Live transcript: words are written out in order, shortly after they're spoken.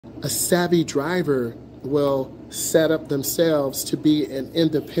A savvy driver will set up themselves to be an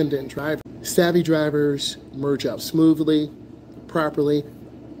independent driver. Savvy drivers merge out smoothly, properly,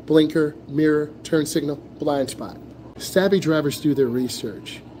 blinker, mirror, turn signal, blind spot. Savvy drivers do their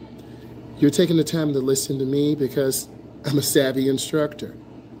research. You're taking the time to listen to me because I'm a savvy instructor.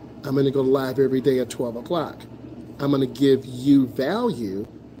 I'm going to go live every day at 12 o'clock. I'm going to give you value,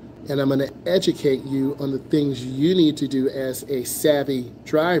 and I'm going to educate you on the things you need to do as a savvy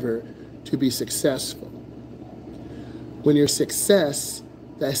driver to be successful. When you're success,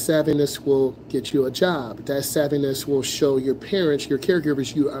 that savviness will get you a job. That savviness will show your parents, your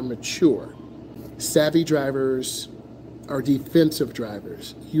caregivers, you are mature. Savvy drivers are defensive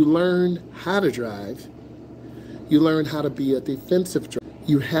drivers. You learn how to drive. You learn how to be a defensive driver.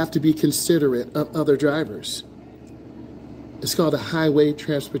 You have to be considerate of other drivers. It's called a highway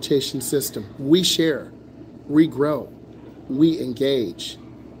transportation system. We share, we grow, we engage.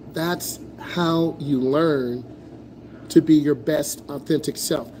 That's how you learn to be your best authentic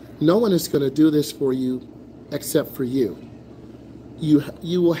self. No one is going to do this for you except for you.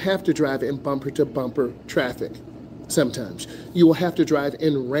 You will have to drive in bumper to bumper traffic sometimes. You will have to drive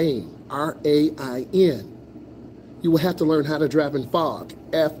in rain, R-A-I-N. You will have to learn how to drive in fog,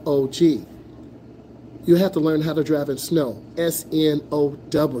 F-O-G. You have to learn how to drive in snow,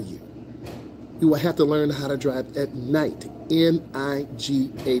 S-N-O-W. You will have to learn how to drive at night,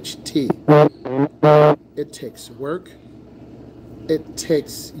 N-I-G-H-T. It takes work. It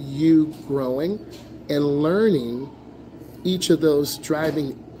takes you growing and learning each of those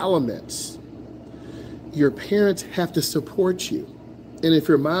driving elements. Your parents have to support you. And if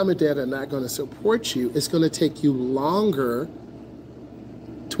your mom and dad are not going to support you, it's going to take you longer,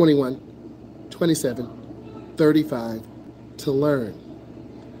 21, 27, 35, to learn.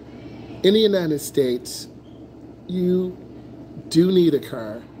 In the United States, you do need a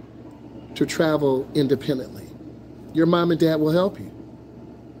car to travel independently. Your mom and dad will help you,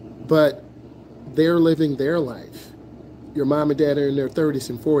 but they're living their life. Your mom and dad are in their 30s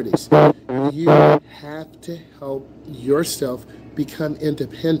and 40s. You have to help yourself become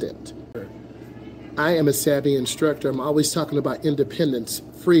independent. I am a savvy instructor. I'm always talking about independence,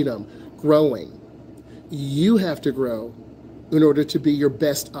 freedom, growing. You have to grow in order to be your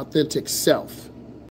best authentic self.